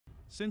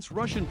Since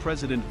Russian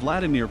President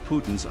Vladimir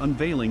Putin's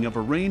unveiling of a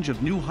range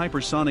of new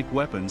hypersonic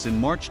weapons in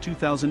March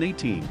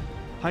 2018,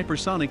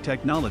 hypersonic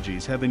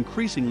technologies have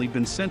increasingly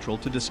been central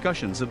to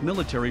discussions of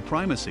military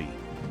primacy.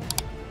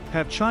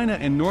 China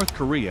and North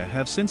Korea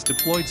have since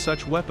deployed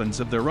such weapons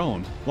of their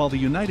own, while the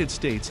United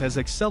States has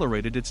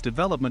accelerated its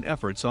development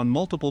efforts on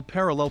multiple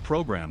parallel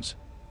programs.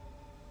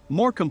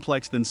 More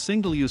complex than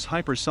single-use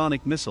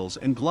hypersonic missiles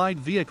and glide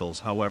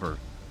vehicles, however,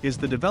 is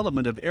the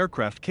development of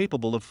aircraft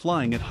capable of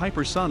flying at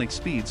hypersonic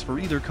speeds for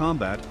either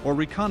combat or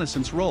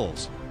reconnaissance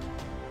roles.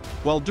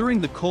 While during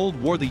the Cold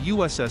War the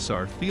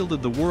USSR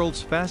fielded the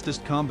world's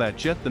fastest combat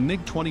jet, the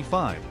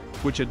MiG-25,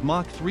 which at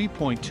Mach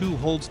 3.2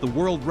 holds the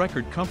world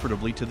record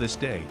comfortably to this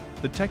day,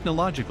 the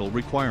technological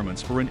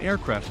requirements for an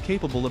aircraft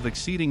capable of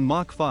exceeding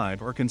Mach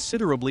 5 are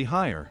considerably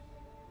higher.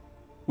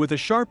 With a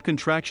sharp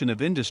contraction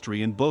of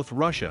industry in both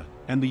Russia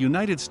and the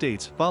United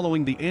States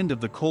following the end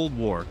of the Cold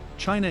War,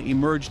 China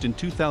emerged in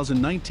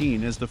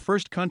 2019 as the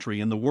first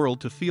country in the world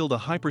to field a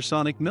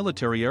hypersonic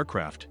military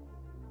aircraft.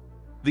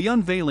 The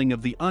unveiling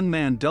of the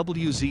unmanned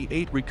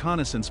WZ-8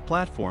 reconnaissance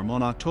platform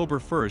on October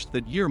 1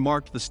 that year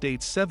marked the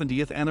state's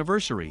 70th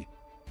anniversary.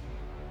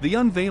 The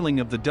unveiling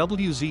of the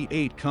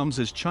WZ-8 comes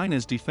as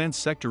China's defense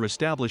sector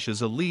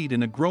establishes a lead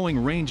in a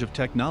growing range of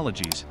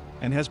technologies,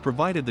 and has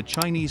provided the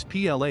Chinese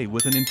PLA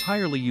with an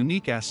entirely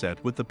unique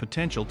asset with the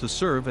potential to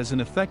serve as an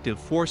effective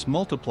force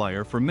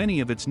multiplier for many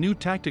of its new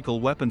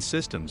tactical weapons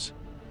systems.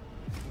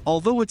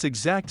 Although its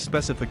exact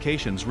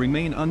specifications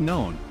remain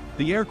unknown,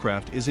 the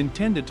aircraft is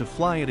intended to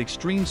fly at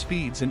extreme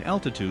speeds and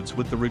altitudes,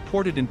 with the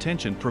reported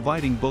intention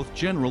providing both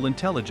general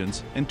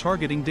intelligence and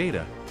targeting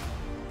data.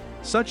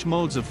 Such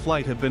modes of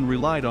flight have been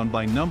relied on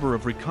by a number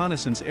of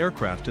reconnaissance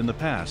aircraft in the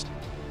past,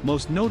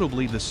 most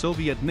notably the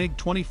Soviet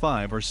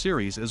MiG-25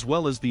 series as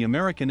well as the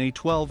American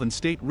A-12 and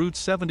State Route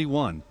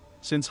 71,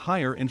 since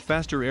higher and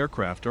faster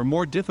aircraft are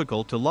more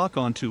difficult to lock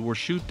onto or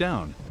shoot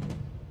down.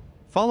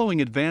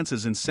 Following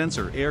advances in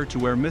sensor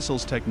air-to-air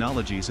missiles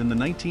technologies in the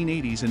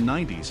 1980s and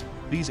 90s,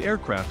 these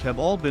aircraft have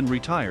all been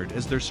retired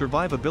as their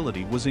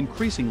survivability was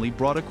increasingly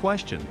brought into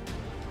question.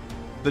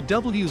 The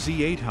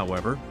WZ-8,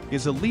 however,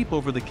 is a leap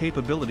over the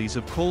capabilities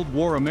of Cold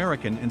War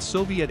American and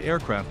Soviet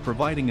aircraft,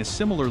 providing a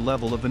similar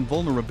level of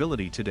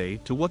invulnerability today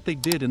to what they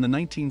did in the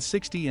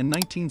 1960 and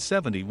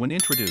 1970 when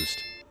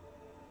introduced.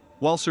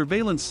 While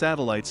surveillance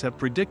satellites have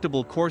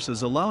predictable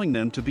courses allowing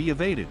them to be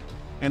evaded,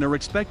 and are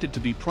expected to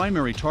be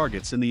primary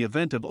targets in the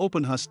event of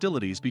open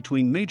hostilities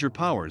between major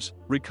powers,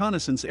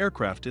 reconnaissance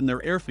aircraft in their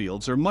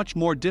airfields are much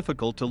more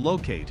difficult to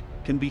locate,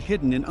 can be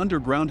hidden in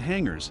underground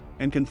hangars,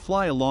 and can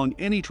fly along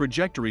any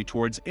trajectory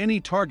towards any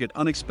target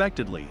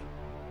unexpectedly.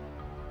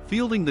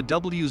 Fielding the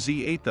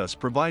WZ-8 thus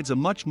provides a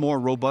much more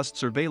robust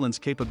surveillance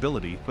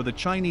capability for the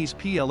Chinese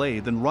PLA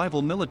than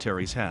rival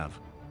militaries have.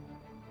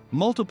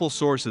 Multiple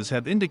sources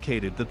have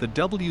indicated that the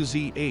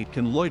WZ-8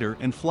 can loiter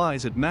and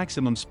flies at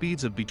maximum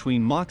speeds of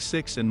between Mach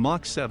 6 and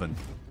Mach 7,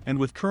 and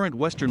with current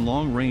Western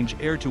long-range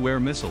air-to-air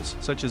missiles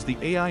such as the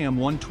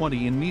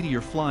AIM-120 and Meteor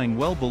flying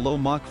well below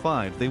Mach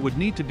 5, they would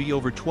need to be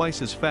over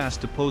twice as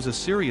fast to pose a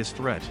serious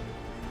threat.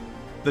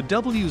 The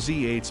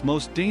WZ-8's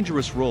most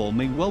dangerous role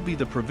may well be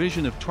the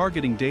provision of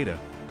targeting data,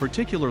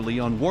 particularly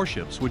on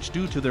warships, which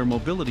due to their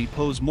mobility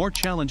pose more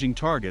challenging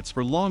targets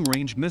for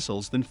long-range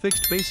missiles than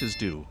fixed bases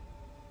do.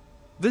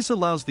 This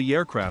allows the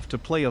aircraft to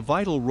play a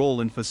vital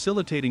role in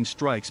facilitating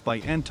strikes by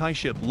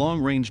anti-ship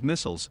long-range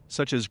missiles,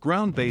 such as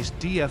ground-based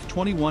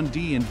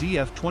DF-21D and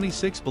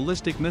DF-26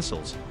 ballistic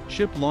missiles,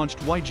 ship-launched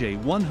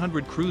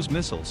YJ-100 cruise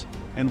missiles,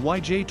 and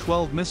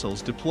YJ-12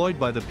 missiles deployed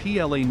by the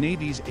PLA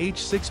Navy's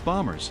H-6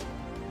 bombers.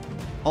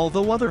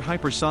 Although other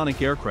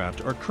hypersonic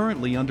aircraft are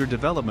currently under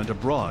development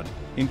abroad,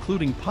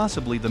 including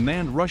possibly the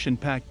manned Russian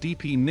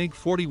PAK-DP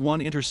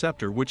MiG-41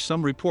 interceptor, which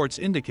some reports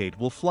indicate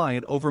will fly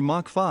at over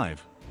Mach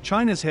 5.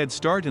 China's head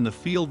start in the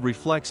field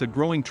reflects a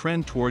growing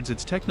trend towards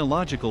its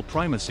technological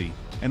primacy,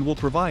 and will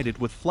provide it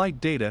with flight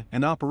data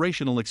and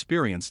operational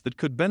experience that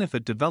could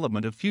benefit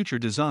development of future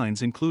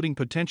designs, including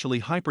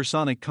potentially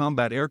hypersonic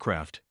combat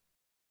aircraft.